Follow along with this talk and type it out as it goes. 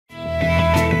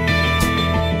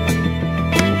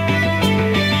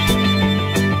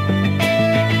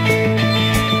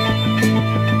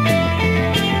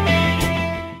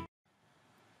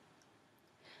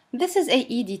This is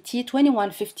AEDT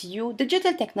 2150U,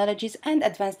 Digital Technologies and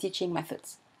Advanced Teaching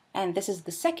Methods. And this is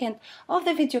the second of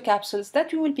the video capsules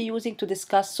that we will be using to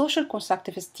discuss social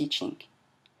constructivist teaching.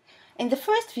 In the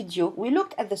first video, we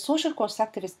looked at the social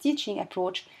constructivist teaching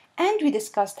approach and we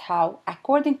discussed how,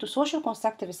 according to social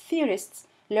constructivist theorists,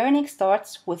 learning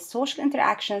starts with social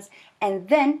interactions and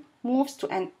then moves to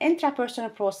an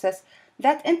intrapersonal process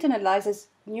that internalizes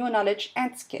new knowledge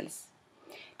and skills.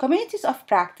 Communities of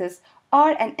practice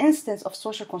are an instance of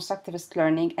social constructivist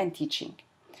learning and teaching.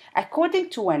 According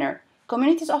to Wenner,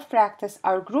 communities of practice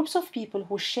are groups of people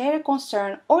who share a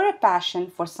concern or a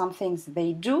passion for some things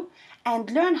they do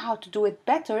and learn how to do it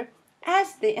better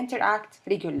as they interact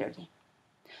regularly.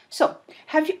 So,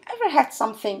 have you ever had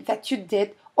something that you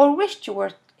did or wished you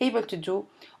were able to do,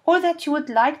 or that you would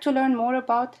like to learn more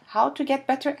about how to get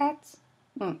better at?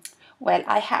 Well,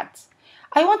 I had.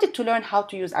 I wanted to learn how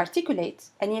to use Articulate,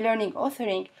 an e-learning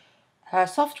authoring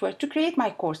software, to create my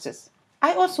courses.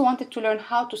 I also wanted to learn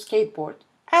how to skateboard,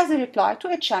 as a reply to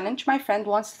a challenge my friend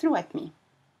once threw at me.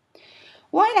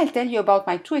 While I'll tell you about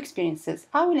my two experiences,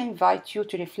 I will invite you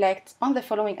to reflect on the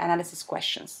following analysis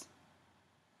questions.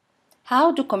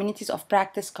 How do communities of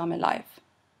practice come alive?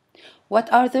 What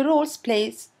are the roles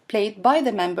played by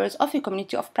the members of a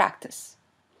community of practice?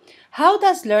 How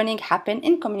does learning happen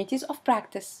in communities of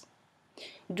practice?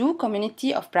 Do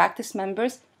community of practice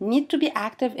members need to be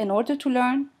active in order to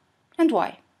learn, and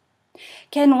why?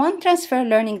 Can one transfer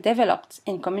learning developed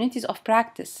in communities of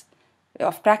practices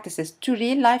to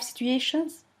real-life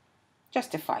situations?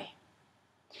 Justify.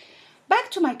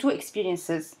 Back to my two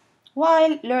experiences.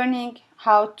 While learning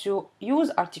how to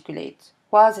use Articulate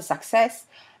was a success,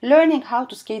 learning how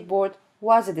to skateboard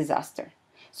was a disaster.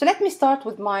 So let me start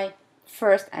with my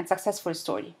first and successful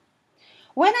story.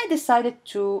 When I decided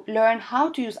to learn how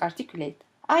to use Articulate,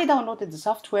 I downloaded the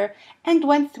software and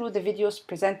went through the videos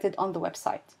presented on the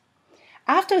website.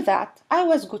 After that, I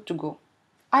was good to go.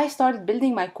 I started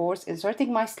building my course,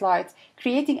 inserting my slides,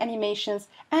 creating animations,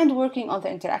 and working on the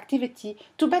interactivity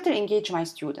to better engage my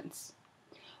students.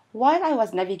 While I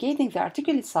was navigating the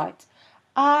Articulate site,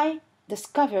 I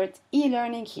discovered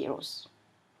e-learning heroes.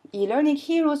 E-learning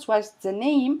heroes was the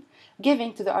name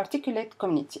given to the Articulate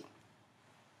community.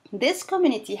 This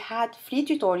community had free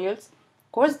tutorials,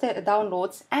 course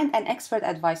downloads, and an expert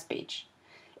advice page.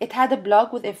 It had a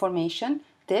blog with information,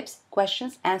 tips,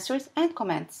 questions, answers, and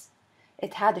comments.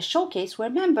 It had a showcase where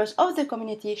members of the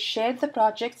community shared the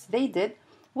projects they did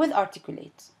with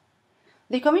Articulate.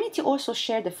 The community also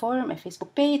shared a forum, a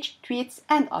Facebook page, tweets,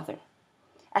 and other.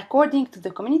 According to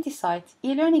the community site,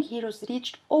 e-learning heroes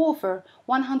reached over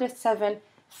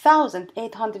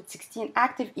 107,816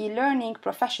 active e-learning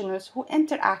professionals who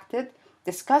interacted,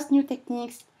 discussed new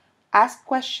techniques, asked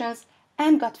questions,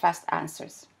 and got fast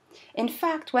answers. In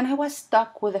fact, when I was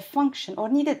stuck with a function or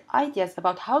needed ideas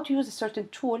about how to use a certain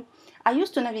tool, I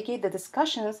used to navigate the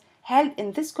discussions held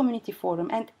in this community forum,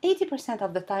 and 80%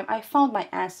 of the time I found my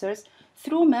answers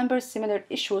through members' similar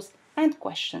issues and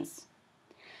questions.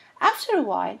 After a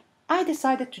while, I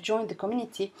decided to join the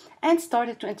community and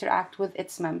started to interact with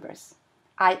its members.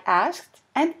 I asked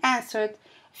and answered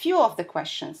few of the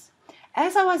questions.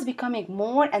 As I was becoming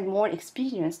more and more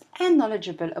experienced and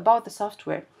knowledgeable about the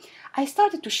software, I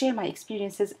started to share my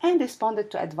experiences and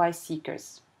responded to advice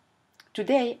seekers.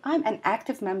 Today, I'm an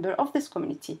active member of this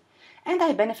community, and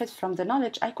I benefit from the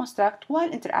knowledge I construct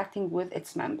while interacting with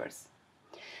its members.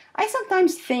 I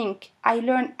sometimes think I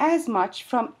learn as much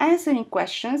from answering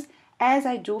questions as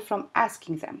I do from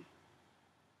asking them.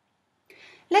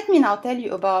 Let me now tell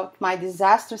you about my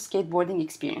disastrous skateboarding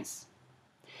experience.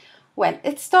 Well,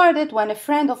 it started when a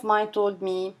friend of mine told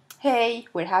me, "Hey,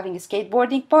 we're having a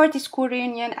skateboarding party school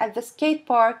reunion at the skate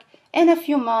park in a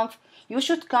few months. You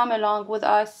should come along with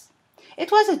us."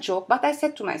 It was a joke, but I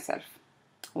said to myself,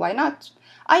 why not?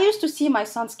 I used to see my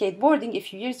son skateboarding a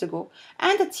few years ago,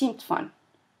 and it seemed fun.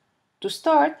 To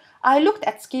start, I looked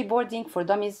at Skateboarding for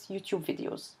Dummies YouTube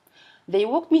videos. They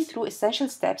walked me through essential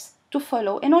steps to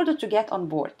follow in order to get on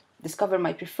board, discover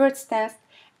my preferred stance,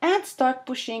 and start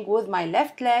pushing with my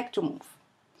left leg to move.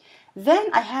 Then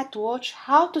I had to watch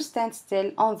how to stand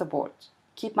still on the board,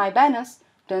 keep my balance,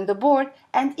 turn the board,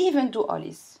 and even do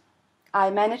ollies.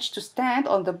 I managed to stand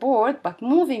on the board, but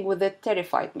moving with it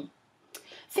terrified me.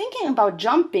 Thinking about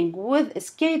jumping with a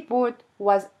skateboard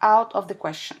was out of the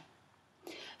question.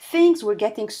 Things were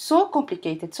getting so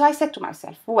complicated, so I said to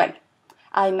myself, well,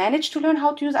 I managed to learn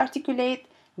how to use Articulate.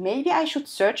 Maybe I should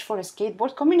search for a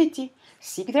skateboard community,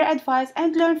 seek their advice,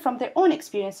 and learn from their own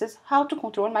experiences how to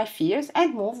control my fears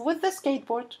and move with the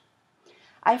skateboard.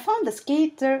 I found the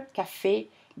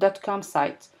skatercafe.com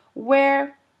site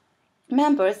where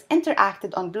Members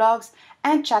interacted on blogs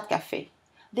and chat cafe.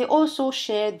 They also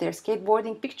shared their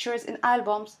skateboarding pictures in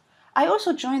albums. I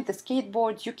also joined the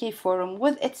Skateboard UK forum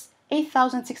with its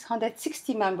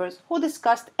 8,660 members who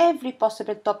discussed every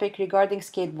possible topic regarding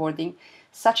skateboarding,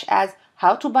 such as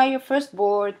how to buy your first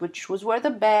board, which shoes were the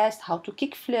best, how to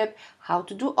kickflip, how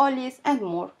to do ollies, and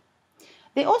more.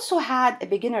 They also had a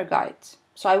beginner guide,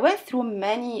 so I went through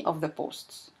many of the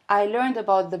posts. I learned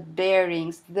about the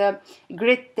bearings, the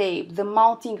grit tape, the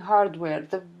mounting hardware,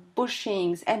 the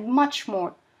bushings, and much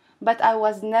more, but I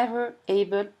was never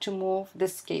able to move the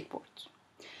skateboard.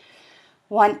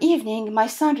 One evening, my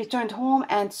son returned home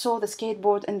and saw the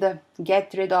skateboard in the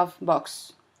get rid of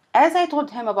box. As I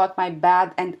told him about my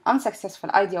bad and unsuccessful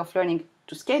idea of learning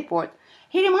to skateboard,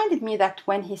 he reminded me that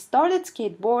when he started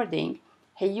skateboarding,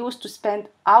 he used to spend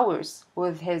hours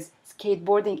with his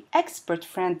skateboarding expert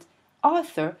friend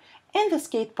Arthur in the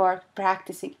skate park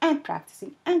practicing and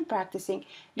practicing and practicing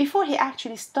before he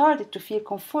actually started to feel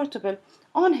comfortable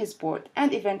on his board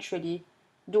and eventually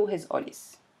do his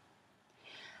ollies.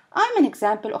 I'm an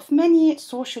example of many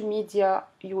social media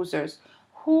users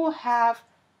who have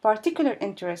particular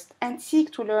interest and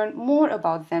seek to learn more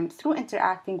about them through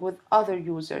interacting with other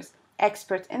users,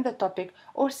 experts in the topic,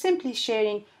 or simply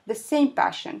sharing the same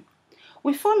passion.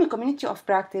 We form a community of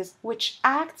practice which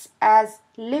acts as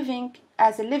a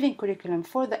living curriculum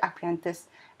for the apprentice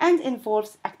and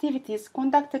involves activities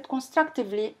conducted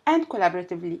constructively and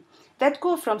collaboratively that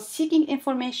go from seeking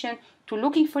information to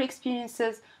looking for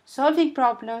experiences, solving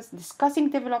problems, discussing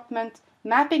development,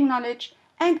 mapping knowledge,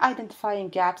 and identifying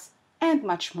gaps, and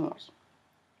much more.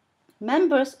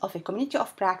 Members of a community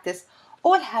of practice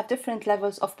all have different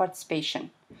levels of participation.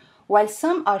 While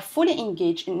some are fully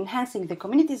engaged in enhancing the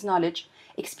community's knowledge,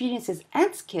 experiences,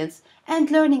 and skills, and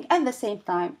learning at the same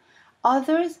time,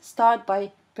 others start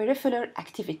by peripheral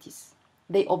activities.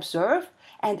 They observe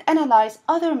and analyze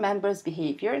other members'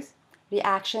 behaviors,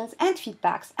 reactions, and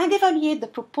feedbacks, and evaluate the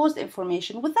proposed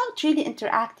information without really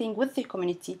interacting with the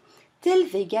community till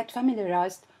they get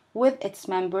familiarized with its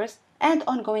members and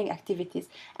ongoing activities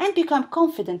and become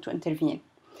confident to intervene.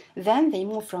 Then they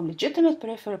move from legitimate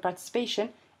peripheral participation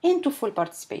into full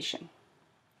participation.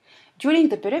 During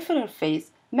the peripheral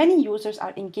phase, many users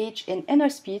are engaged in inner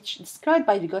speech described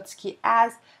by Vygotsky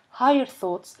as higher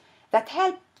thoughts that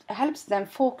helps them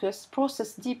focus,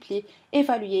 process deeply,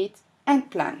 evaluate, and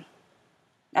plan.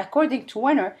 According to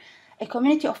Werner, a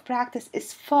community of practice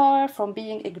is far from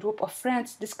being a group of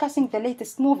friends discussing the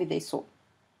latest movie they saw.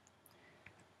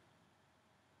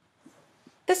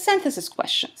 The synthesis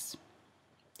questions.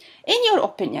 In your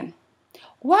opinion,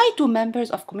 why do members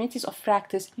of communities of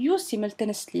practice use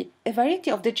simultaneously a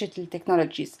variety of digital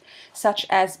technologies, such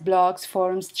as blogs,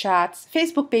 forums, chats,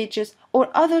 Facebook pages, or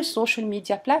other social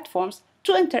media platforms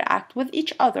to interact with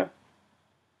each other?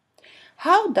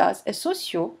 How does a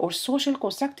socio or social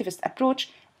constructivist approach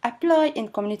apply in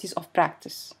communities of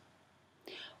practice?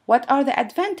 What are the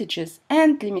advantages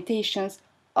and limitations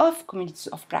of communities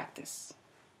of practice?